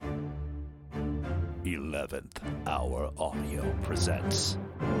11th Hour Audio presents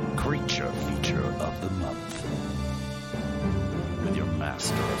Creature Feature of the Month with your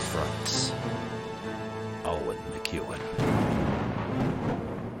master of frights, Owen McEwen.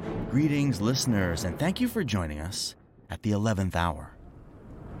 Greetings, listeners, and thank you for joining us at the 11th hour.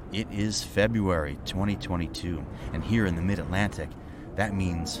 It is February 2022, and here in the Mid-Atlantic, that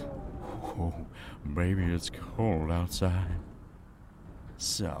means, oh, baby, it's cold outside.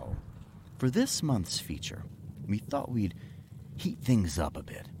 So, for this month's feature, we thought we'd heat things up a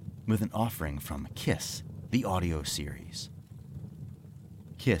bit with an offering from Kiss, the audio series.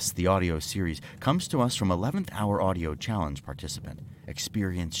 Kiss, the audio series, comes to us from 11th Hour Audio Challenge participant,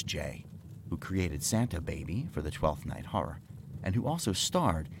 Experience J, who created Santa Baby for the 12th Night Horror, and who also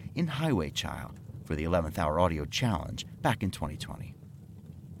starred in Highway Child for the 11th Hour Audio Challenge back in 2020.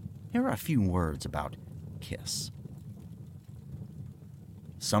 Here are a few words about Kiss.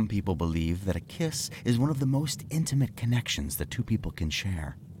 Some people believe that a kiss is one of the most intimate connections that two people can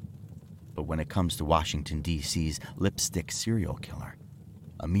share. But when it comes to Washington, D.C.'s lipstick serial killer,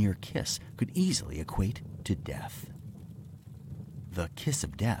 a mere kiss could easily equate to death. The Kiss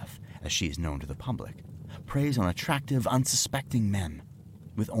of Death, as she is known to the public, preys on attractive, unsuspecting men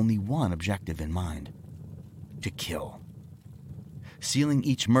with only one objective in mind: to kill. Sealing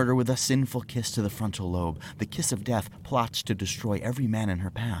each murder with a sinful kiss to the frontal lobe, the Kiss of Death plots to destroy every man in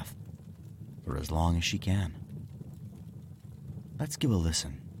her path for as long as she can. Let's give a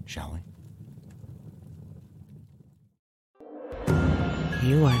listen, shall we?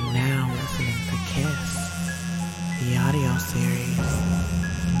 You are now listening to Kiss, the audio series.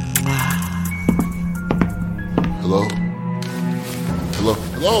 Mwah. Hello? Hello?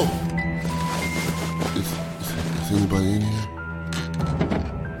 Hello? Is anybody in here?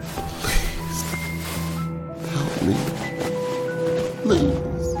 Please. Help me. Please.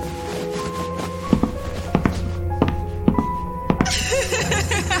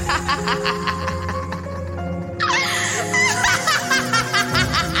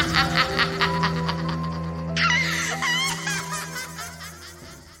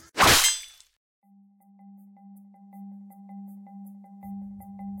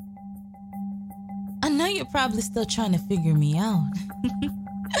 I know you're probably still trying to figure me out.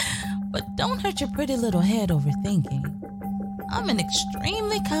 But don't hurt your pretty little head overthinking. I'm an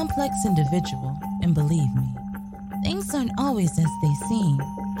extremely complex individual, and believe me, things aren't always as they seem.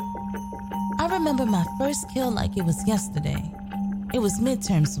 I remember my first kill like it was yesterday. It was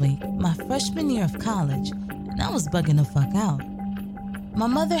midterms week, my freshman year of college, and I was bugging the fuck out. My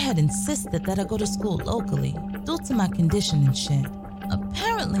mother had insisted that I go to school locally due to my condition and shit.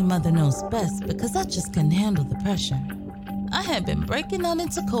 Apparently, mother knows best because I just couldn't handle the pressure. I had been breaking out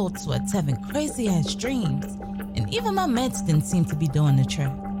into cold sweats, having crazy-ass dreams, and even my meds didn't seem to be doing the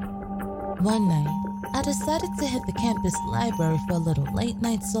trick. One night, I decided to hit the campus library for a little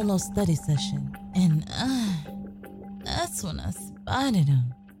late-night solo study session, and that's when I spotted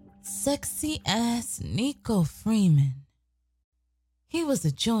him. Sexy-ass Nico Freeman. He was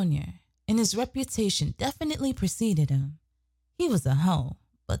a junior, and his reputation definitely preceded him. He was a hoe,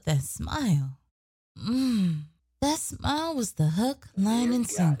 but that smile. That smile was the hook, line, and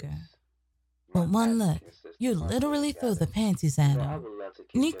sinker. But one look, you literally threw the panties at him.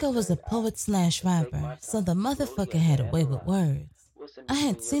 Nico was a poet/rapper, so the motherfucker had a way with words. I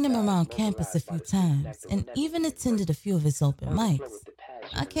had seen him around campus a few times, and even attended a few of his open mics.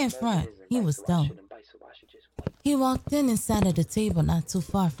 I can't front, he was dope. He walked in and sat at a table not too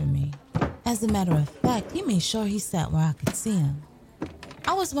far from me. As a matter of fact, he made sure he sat where I could see him.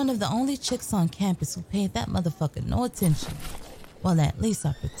 I was one of the only chicks on campus who paid that motherfucker no attention. Well, at least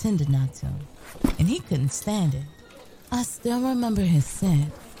I pretended not to. And he couldn't stand it. I still remember his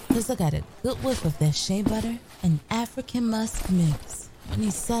scent, because I got a good whiff of that shea butter and African musk mix when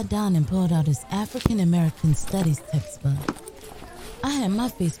he sat down and pulled out his African American Studies textbook. I had my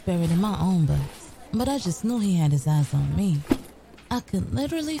face buried in my own books, but I just knew he had his eyes on me. I could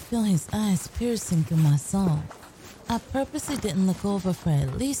literally feel his eyes piercing through my soul. I purposely didn't look over for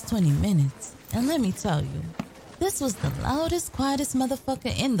at least 20 minutes, and let me tell you, this was the loudest, quietest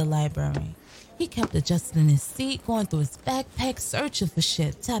motherfucker in the library. He kept adjusting his seat, going through his backpack, searching for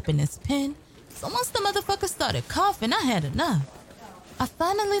shit, tapping his pen. So once the motherfucker started coughing, I had enough. I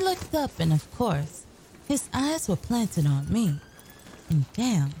finally looked up, and of course, his eyes were planted on me. And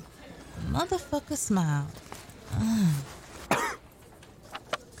damn, the motherfucker smiled.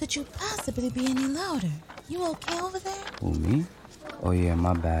 Could you possibly be any louder? You okay over there? Who, me? Oh, yeah,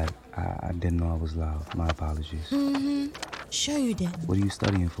 my bad. I didn't know I was loud. My apologies. Sure you didn't. What are you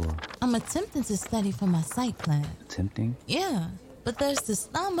studying for? I'm attempting to study for my psych class. Attempting? Yeah, but there's this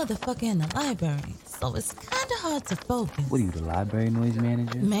loud motherfucker in the library. so it's kind of hard to focus. What are you, the library noise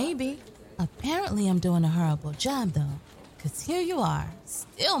manager? Maybe. Apparently I'm doing a horrible job, though. Because here you are,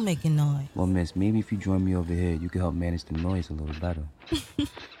 still making noise. Well, miss, maybe if you join me over here, you can help manage the noise a little better.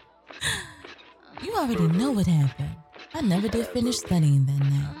 You already know what happened. I never did finish studying that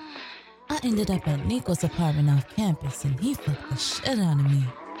night. I ended up at Nico's apartment off campus, and he fucked the shit out of me.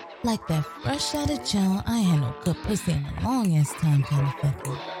 Like that fresh out of jail, I had no good pussy in a long-ass time kind of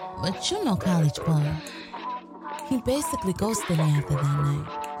fucking. But you know college boy. He basically ghosted me after that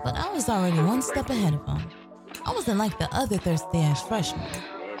night, but I was already one step ahead of him. I wasn't like the other thirsty-ass freshmen.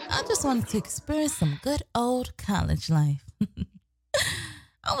 I just wanted to experience some good old college life.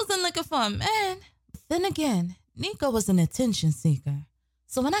 I wasn't looking for a man. But then again, Nico was an attention seeker.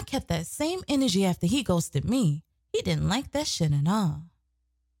 So when I kept that same energy after he ghosted me, he didn't like that shit at all.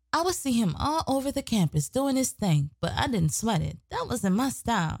 I would see him all over the campus doing his thing, but I didn't sweat it. That wasn't my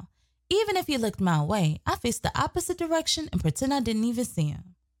style. Even if he looked my way, I faced the opposite direction and pretend I didn't even see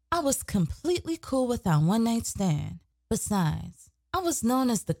him. I was completely cool with our one-night stand. Besides, I was known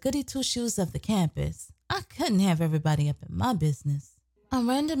as the goody two-shoes of the campus. I couldn't have everybody up in my business. I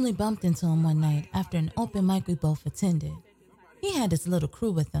randomly bumped into him one night after an open mic we both attended. He had his little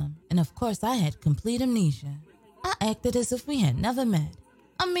crew with him, and of course I had complete amnesia. I acted as if we had never met.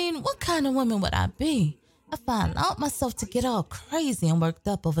 I mean, what kind of woman would I be if I allowed myself to get all crazy and worked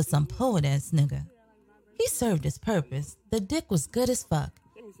up over some poet-ass nigga? He served his purpose. The dick was good as fuck.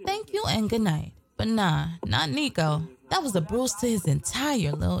 Thank you and good night. But nah, not Nico. That was a bruise to his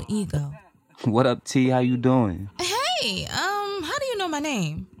entire little ego. What up, T? How you doing? Hey, how do you know my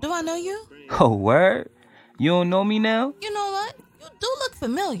name? Do I know you? Oh, word? You don't know me now? You know what? You do look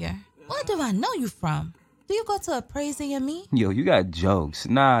familiar. Where do I know you from? Do you go to Appraise A&Me? Yo, you got jokes.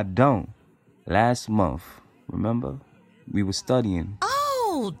 Nah, I don't. Last month, remember? We were studying.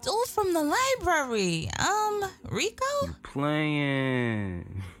 Oh, dude from the library. Rico? You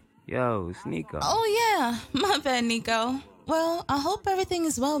playing. Yo, it's Nico. Oh, yeah. My bad, Nico. Well, I hope everything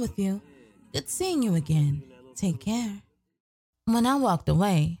is well with you. Good seeing you again. Take care. When I walked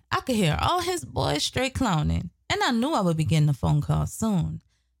away, I could hear all his boys straight clowning, and I knew I would be getting a phone call soon.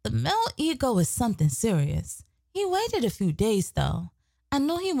 The male ego is something serious. He waited a few days, though. I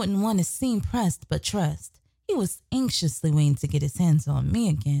knew he wouldn't want to seem pressed, but trust. He was anxiously waiting to get his hands on me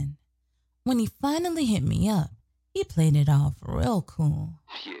again. When he finally hit me up, he played it off real cool.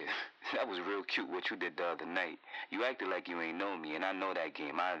 Yeah, that was real cute what you did the other night. You acted like you ain't know me, and I know that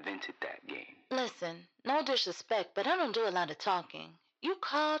game. I invented that game. Listen, no disrespect, but I don't do a lot of talking. You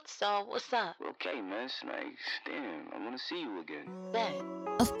called, so what's up? Okay, miss. Like, damn, I want to see you again. Bet.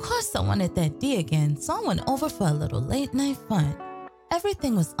 Of course I wanted that D again, so I went over for a little late night fun.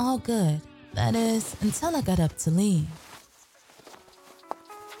 Everything was all good. That is, until I got up to leave.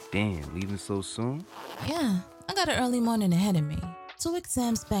 Damn, leaving so soon? Yeah, I got an early morning ahead of me. 2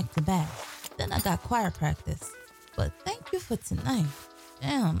 exams back to back. Then I got choir practice. But thank you for tonight.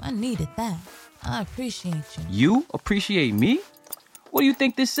 Damn, I needed that. I appreciate you. You appreciate me? What do you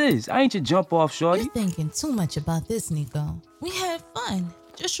think this is? I ain't your jump off, shorty. You're thinking too much about this, Nico. We had fun.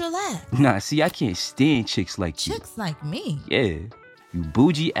 Just relax. Nah, see, I can't stand chicks like you. Chicks like me? Yeah. You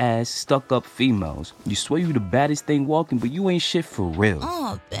bougie ass, stuck up females. You swear you the baddest thing walking, but you ain't shit for real.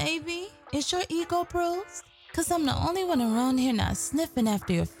 Oh, baby. Is your ego bruised? Cause I'm the only one around here not sniffing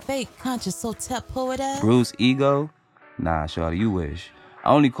after your fake conscious hotep poet ass. Bruised ego? Nah, shorty, you wish.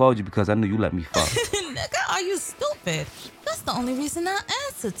 I only called you because I knew you let me fuck. Nigga, are you stupid? That's the only reason I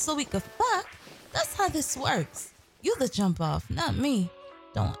answered, so we could fuck. That's how this works. You the jump off, not me.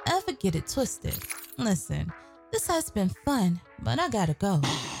 Don't ever get it twisted. Listen, this has been fun, but I gotta go.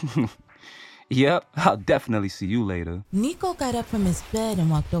 Yep, I'll definitely see you later. Nico got up from his bed and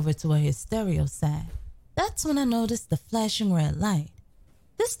walked over to where his stereo sat. That's when I noticed the flashing red light.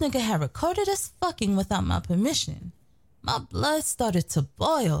 This nigga had recorded us fucking without my permission. My blood started to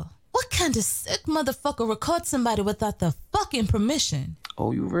boil. What kind of sick motherfucker records somebody without their fucking permission?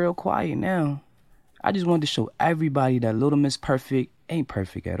 Oh, you real quiet now. I just wanted to show everybody that Little Miss Perfect ain't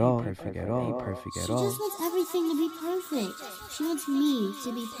perfect at all. She just wants everything to be perfect. She wants me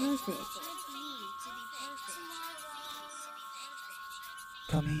to be perfect.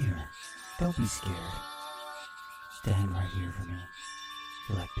 Come here. Don't be scared. Stand right here for me.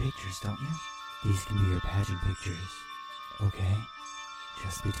 You like pictures, don't you? These can be your pageant pictures. Okay?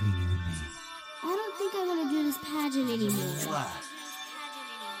 Just between you and me. I don't think I want to do this pageant anymore.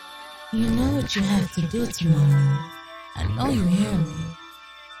 You know what you have to do tomorrow. I know you hear me.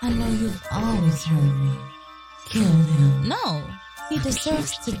 I know you've always heard me. Kill him. No, he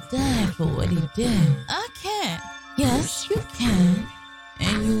deserves to die for what he did. I can't. Yes, you can.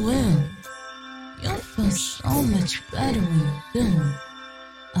 And you will. You'll so much better when you do.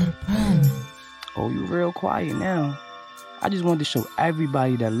 I promise. Oh, you real quiet now. I just wanted to show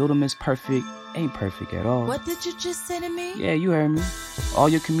everybody that Little Miss Perfect ain't perfect at all. What did you just say to me? Yeah, you heard me. All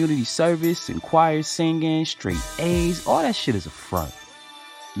your community service and choir singing, straight A's, all that shit is a front.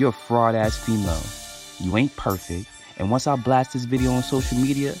 You're a fraud-ass female. You ain't perfect. And once I blast this video on social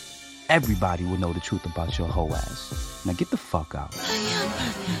media, everybody will know the truth about your whole ass. Now get the fuck out. I am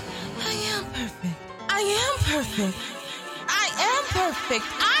perfect. I am perfect. I am perfect. I am perfect.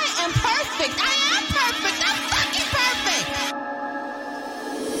 I am perfect. I am perfect. I'm fucking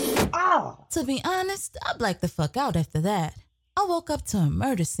perfect. Ah! To be honest, I blacked the fuck out after that. I woke up to a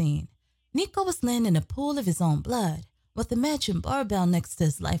murder scene. Nico was laying in a pool of his own blood, with a matching barbell next to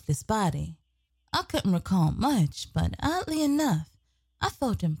his lifeless body. I couldn't recall much, but oddly enough, I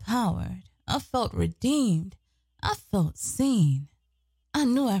felt empowered. I felt redeemed. I felt seen. I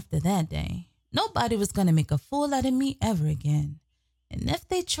knew after that day, nobody was going to make a fool out of me ever again. And if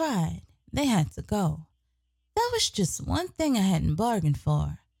they tried, they had to go. That was just one thing I hadn't bargained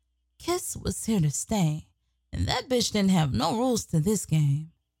for. Kiss was here to stay, and that bitch didn't have no rules to this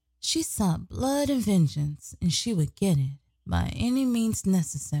game. She sought blood and vengeance, and she would get it by any means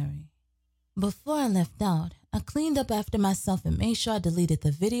necessary. Before I left out, I cleaned up after myself and made sure I deleted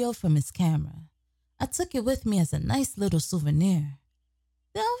the video from his camera. I took it with me as a nice little souvenir.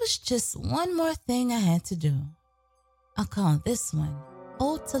 That was just one more thing I had to do. I call this one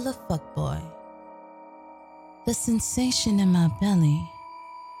Ode to the Fuckboy. The sensation in my belly,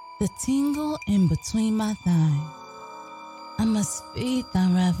 the tingle in between my thighs. I must feed thy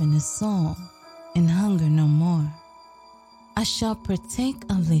ravenous soul and hunger no more. I shall partake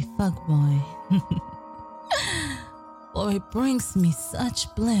of the fuckboy, for it brings me such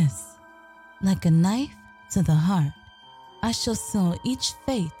bliss. Like a knife to the heart, I shall seal each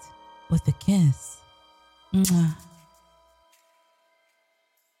fate with a kiss. Mwah.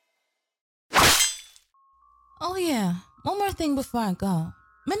 Oh yeah, one more thing before I go.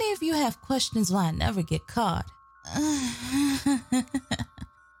 Many of you have questions why I never get caught.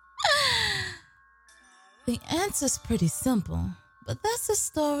 The answer's pretty simple, but that's a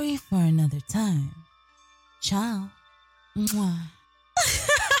story for another time. Ciao. Mwah.